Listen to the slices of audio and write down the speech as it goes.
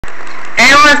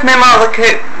honest, me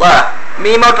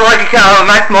multi-logical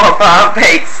much more power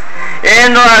pace.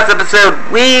 In the last episode,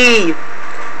 we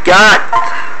got,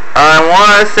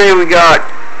 we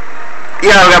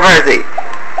got Percy.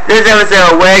 This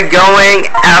episode, we're going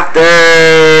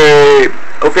after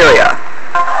Ophelia.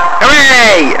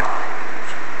 Hooray!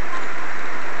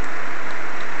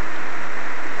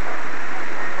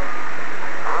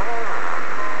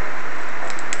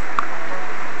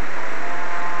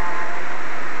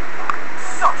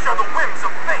 Such are the whims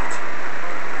of fate.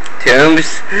 Tombs.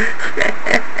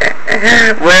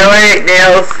 Wait,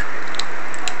 Nails.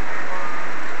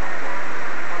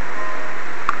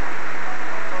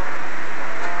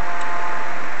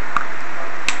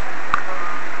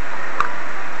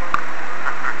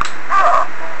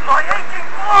 My aching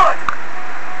blood.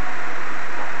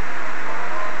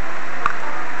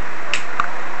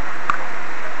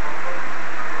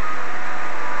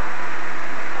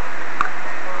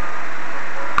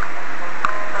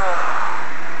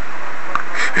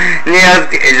 Nails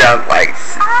is up like.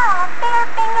 Fair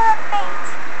finger of fate.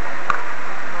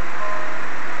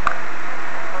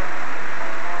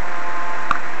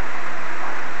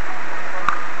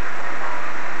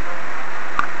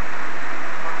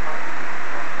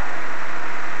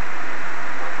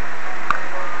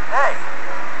 Hey.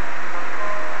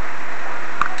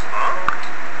 Huh?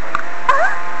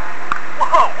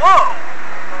 Whoa.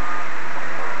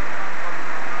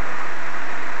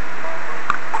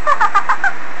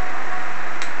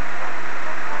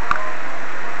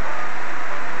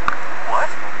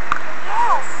 What?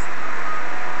 Yes.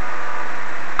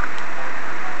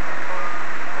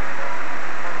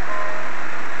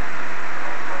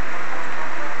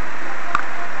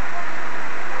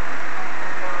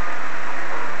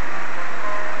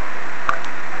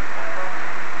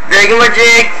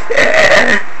 Thingamajig!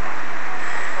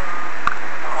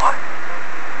 What?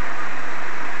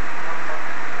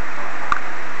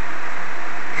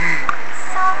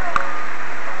 Sorry.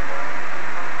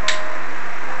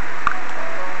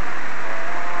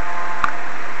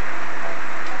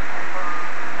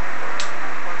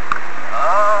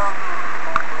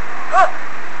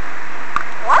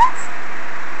 What?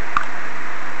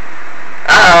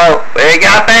 Uh-oh, we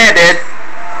got bandits.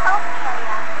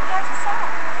 Ophelia, here to serve.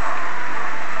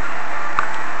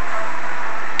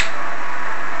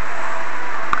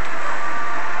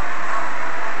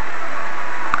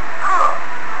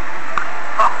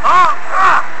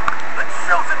 The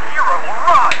chosen hero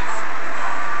arrives!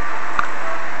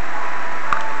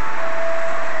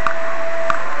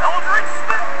 Eldritch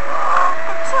Spit!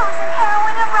 The chosen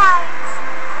heroine arrives.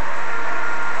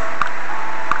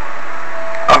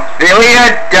 Ophelia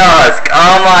Dusk.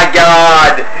 Oh my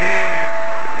god.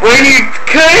 When you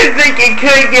couldn't think it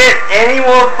could get any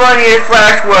more funnier /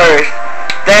 worse,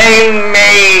 they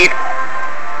made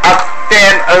a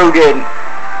Sam Odin.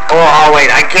 Oh wait,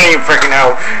 I can't even freaking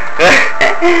know.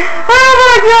 Oh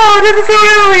my god, this is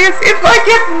hilarious. It's like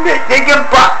it's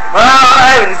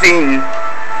I haven't seen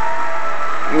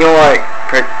your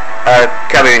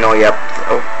Kabino yet.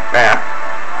 So yeah.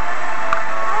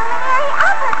 Luminary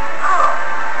upper.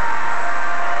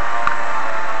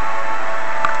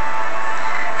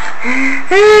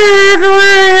 It's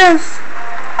hilarious.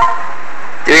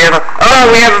 Do we have a?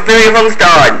 Oh, we have a very fun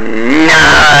start.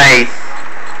 Nice.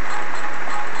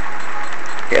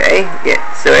 Okay, yeah,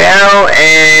 so now,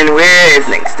 and where is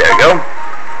next? There we go.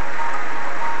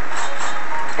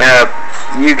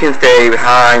 You can stay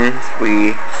behind.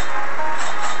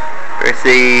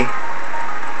 Percy.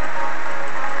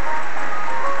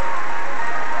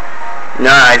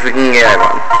 Nice, we can get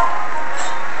everyone.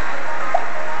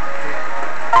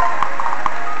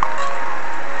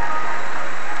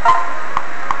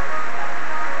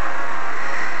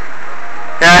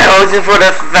 Now, also for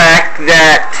the fact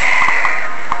that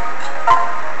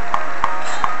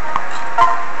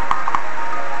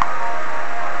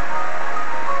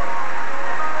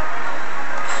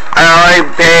I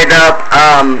paired up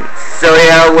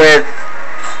Soya with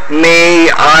me,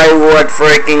 I would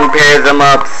freaking pair them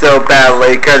up so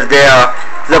badly because their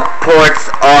supports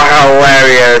are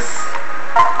hilarious.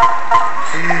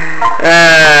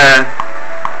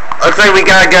 Looks like we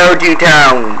gotta go to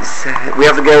towns. We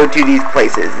have to go to these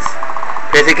places.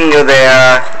 Percy can go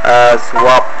there,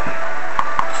 swap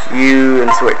you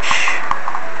and switch.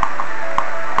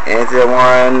 Is there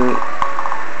one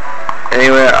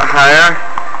anywhere higher?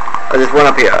 Oh, there's one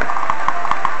up here.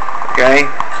 Okay.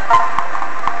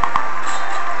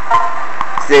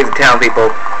 Save the town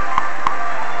people.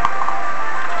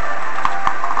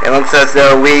 It looks as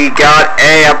though we got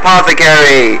a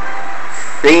apothecary.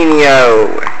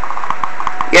 Senio.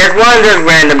 Yay! It's one of those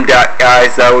random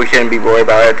guys, so we shouldn't be worried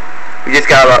about it. We just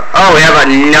got oh, we have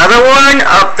another one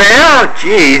up there?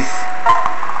 Jeez.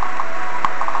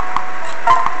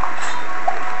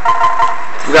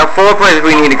 We got 4 places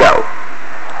we need to go.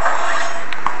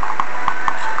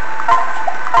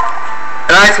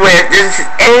 And I swear, if this is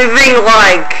anything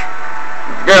like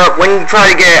when you try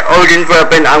to get Odin's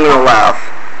weapon, I'm gonna laugh.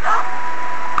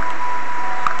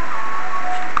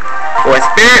 Or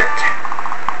spirit.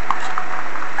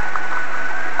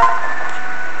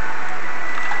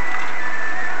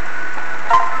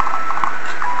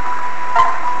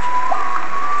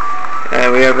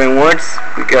 And we have in woods.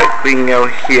 We can go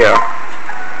here.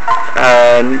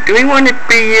 Do we want it to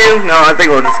be you? No, I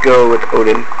think we'll just go with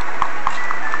Odin.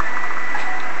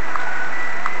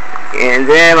 And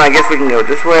then I guess we can go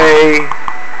this way.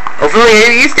 Hopefully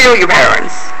you stay with your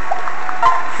parents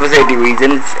for safety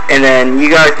reasons, and then you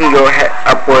guys can go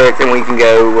upwards, and we can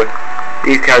go.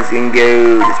 These guys can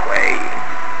go this way.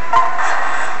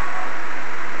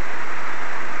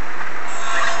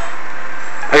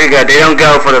 Okay, good. They don't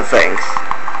go for the things.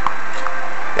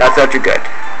 That's actually good.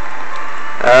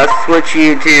 Switch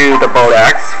you to the bolt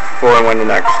axe for when the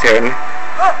next turn.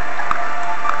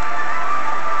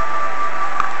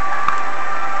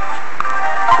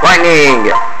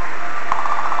 Lightning!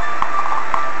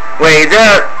 Wait,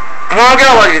 I'm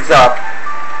gonna look this up.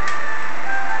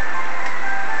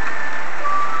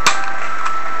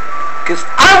 Cause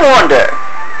I wonder,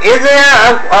 is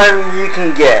there one you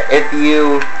can get if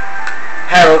you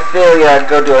have Ophelia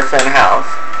go to a certain house?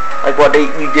 Like what they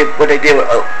did with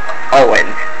Owen.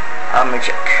 Let me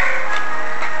check.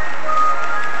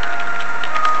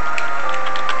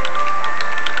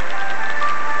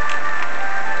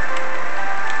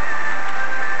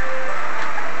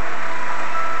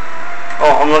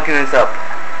 Oh, I'm looking this up.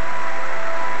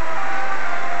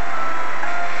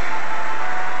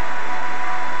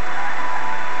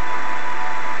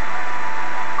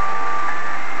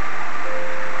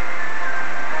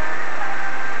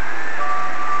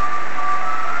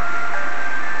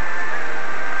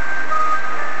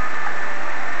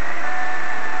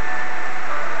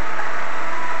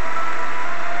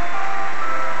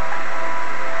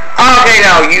 Okay,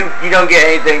 no, you don't get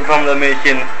anything from the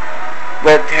mission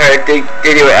with her. They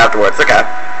do it afterwards. Okay.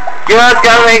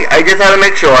 I just had to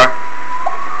make sure.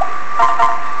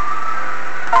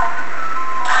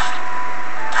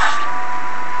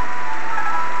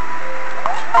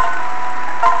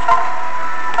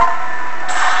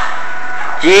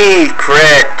 Jeez,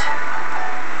 crit.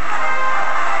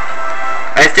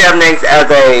 I still have Nyx as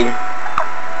a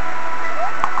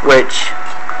witch.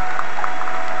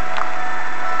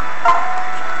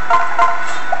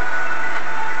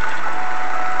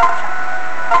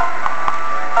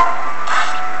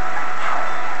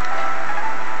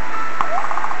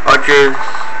 Archers,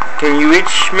 can you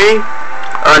reach me?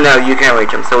 Oh no, you can't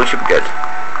reach him, so we should be good.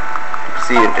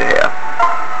 Proceed into here.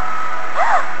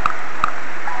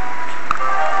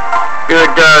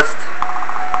 Good dust.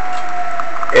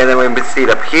 And then we proceed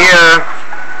up here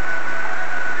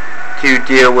to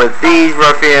deal with these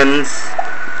ruffians.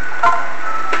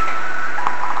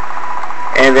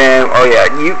 And then, oh yeah,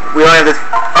 we only have this.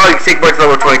 Oh, you can take boards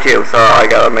level 22, so I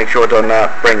gotta make sure to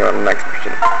not bring it on the next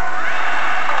mission.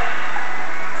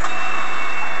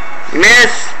 You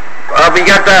miss! Oh, we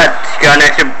got that. Got an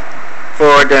extra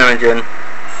 4 damage in.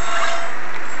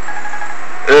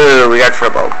 Ooh, we got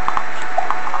triple.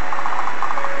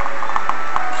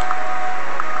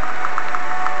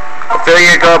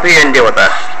 Ophelia, go up here and deal with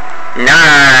that.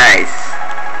 Nice!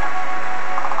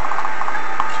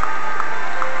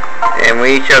 And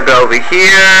we shall go over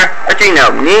here. Actually,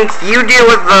 no. Nyx, you deal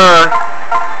with the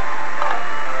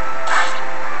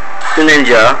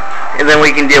ninja. And then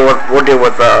we can we'll deal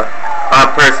with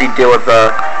Percy deal with the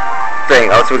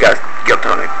thing. Oh, so we got Guilt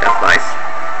Tonic. That's nice.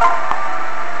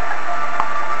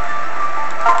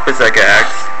 Berserker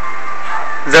Axe.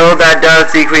 Though that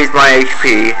does decrease my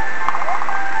HP,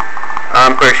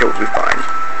 I'm pretty sure we'll be fine.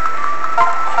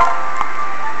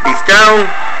 Beast down.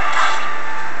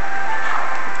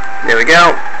 There we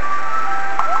go.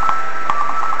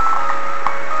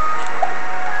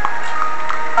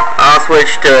 I'll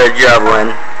switch to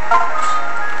Javelin.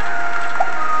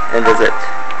 And visit.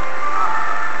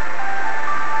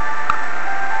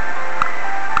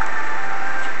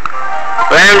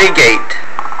 Calamity Gate.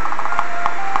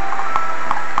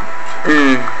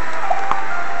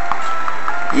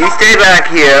 You stay back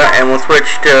here and we'll switch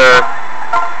to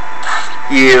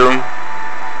you.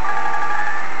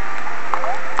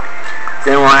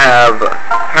 Then we'll have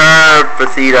her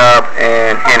proceed up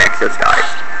and hand next this guy.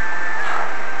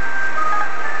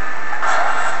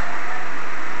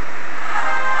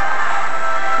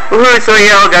 Woohoo, so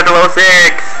yellow got to level 6.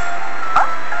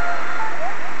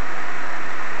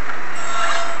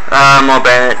 More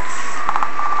bandits.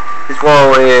 This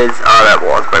wall is, oh, that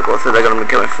wall is breakable, so they're gonna be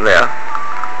coming from there.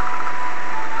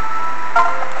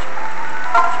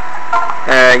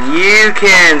 You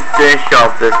can finish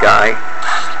off this guy.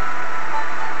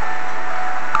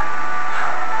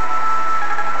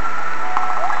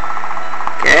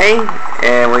 Okay,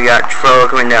 and we got trouble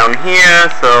coming down here,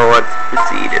 so let's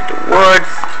proceed into the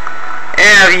woods.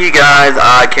 And you guys,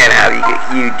 I can't have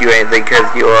you do anything because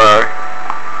you are,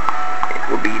 it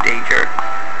will be danger.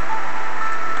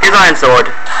 His iron sword.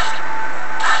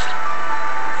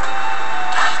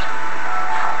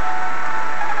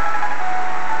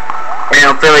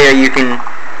 And Ophelia, you can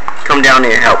come down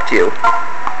here and help too.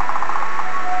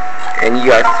 And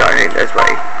you guys start heading this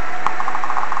way.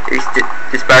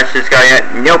 Dispatch this guy yet?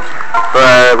 Nope.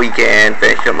 But we can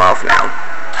finish him off now.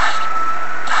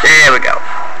 There we go.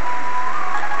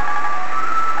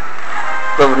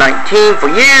 Level 19 for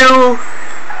you.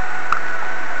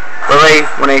 Lily,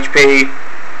 1 HP.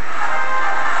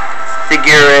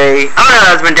 Sigure. Oh no,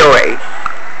 that's Midori.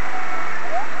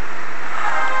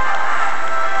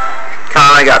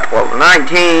 Kana got 12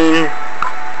 19.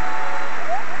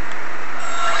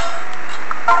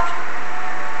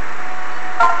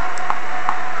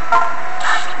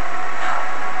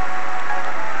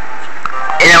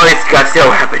 And at least got still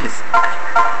weapons.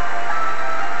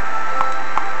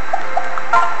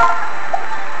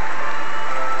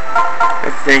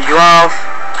 Let's finish you off.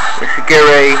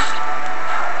 Sigure.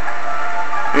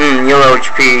 Yellow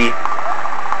HP.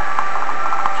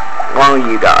 Along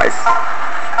with you guys.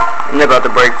 And they're about to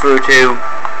break through too.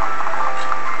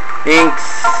 Thanks.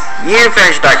 You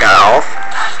finish that guy off.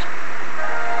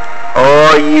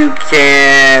 Or you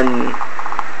can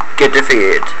get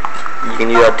defeated. You can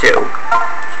do that too.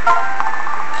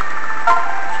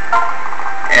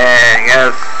 And I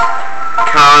guess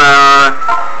Kana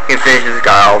can finish this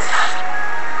guy off.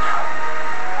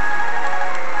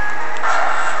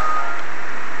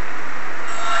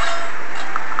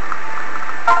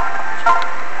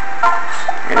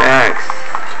 Next,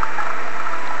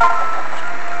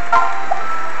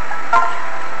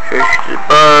 switch to the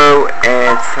bow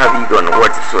and have you go in the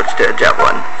woods and switch to a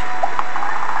javelin.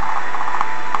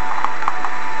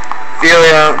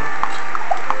 Ophelia,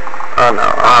 oh no,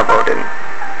 I voted.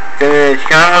 Finish,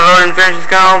 can I vote and finish this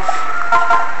guy off?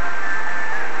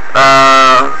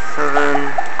 7.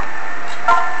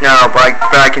 No, but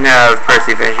I can have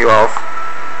Percy finish you off.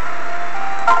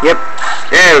 Yep,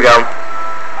 there we go.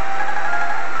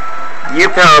 You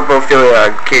power up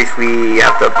Ophelia in case we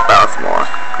have to bounce more.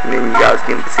 And then you guys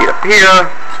can proceed up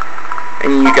here.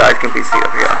 And you guys can proceed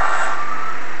up here.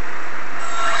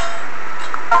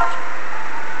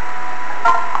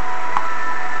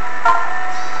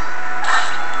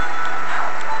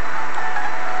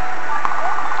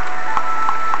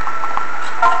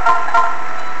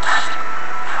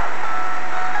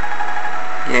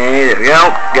 Okay, there we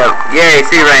go. Go. Yay,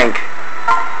 C rank.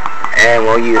 And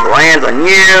we'll use lands on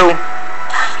you.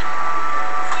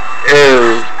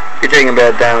 Ooh, you're taking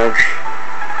bad damage.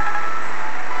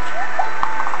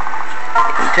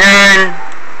 Turn.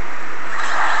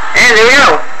 And there we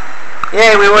go.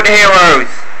 Yay, we were the heroes.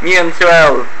 Me and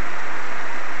Swell.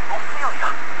 Ophelia.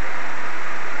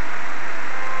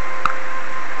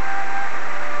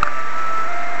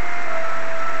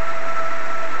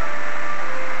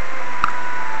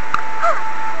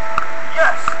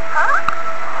 Yes. Huh?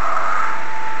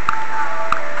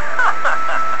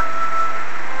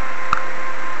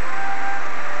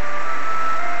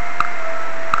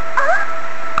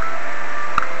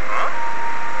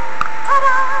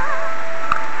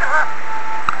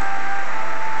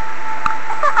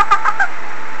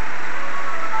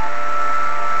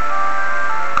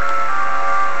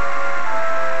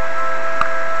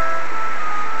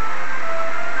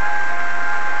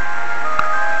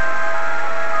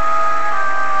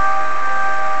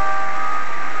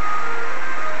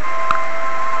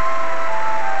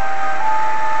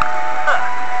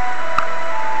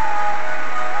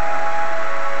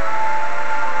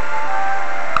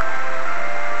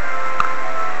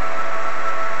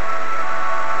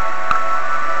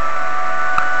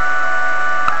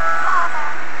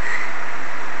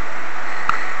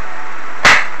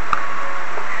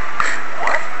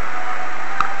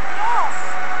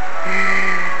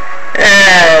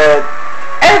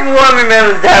 Everyone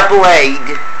remembers that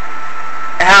blade.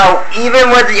 How even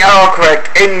with the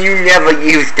autocorrect and you never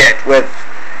used it with,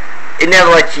 it never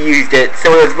let you use it,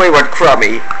 so it was way more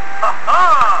crummy.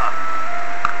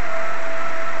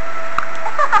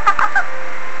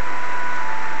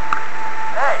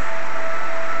 Hey,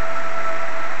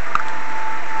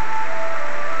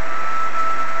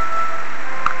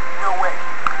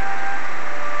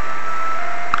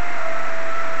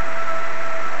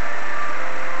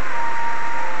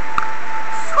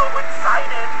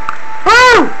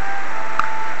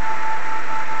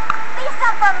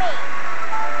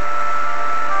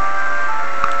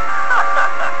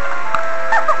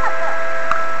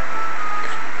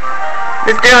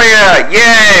 Hysteria!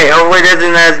 Yay! Hopefully it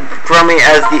isn't as crummy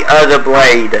as the other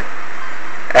blade.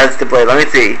 As the blade. Let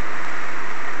me see.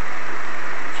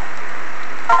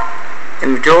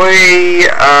 Inventory,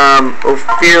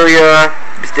 Ophelia,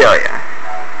 Hysteria.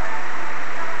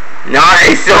 Not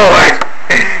a sword!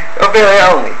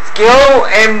 Ophelia only. Skill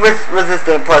and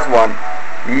resistance +1.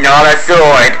 Not a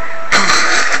sword.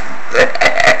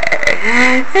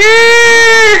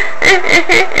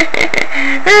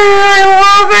 I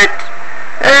love it.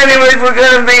 Anyways, we're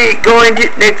gonna be going to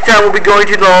next time. We'll be going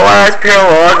to the last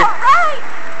paralogue,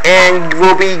 and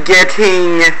we'll be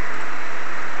getting.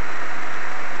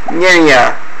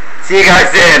 Yeah. See you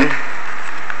guys then.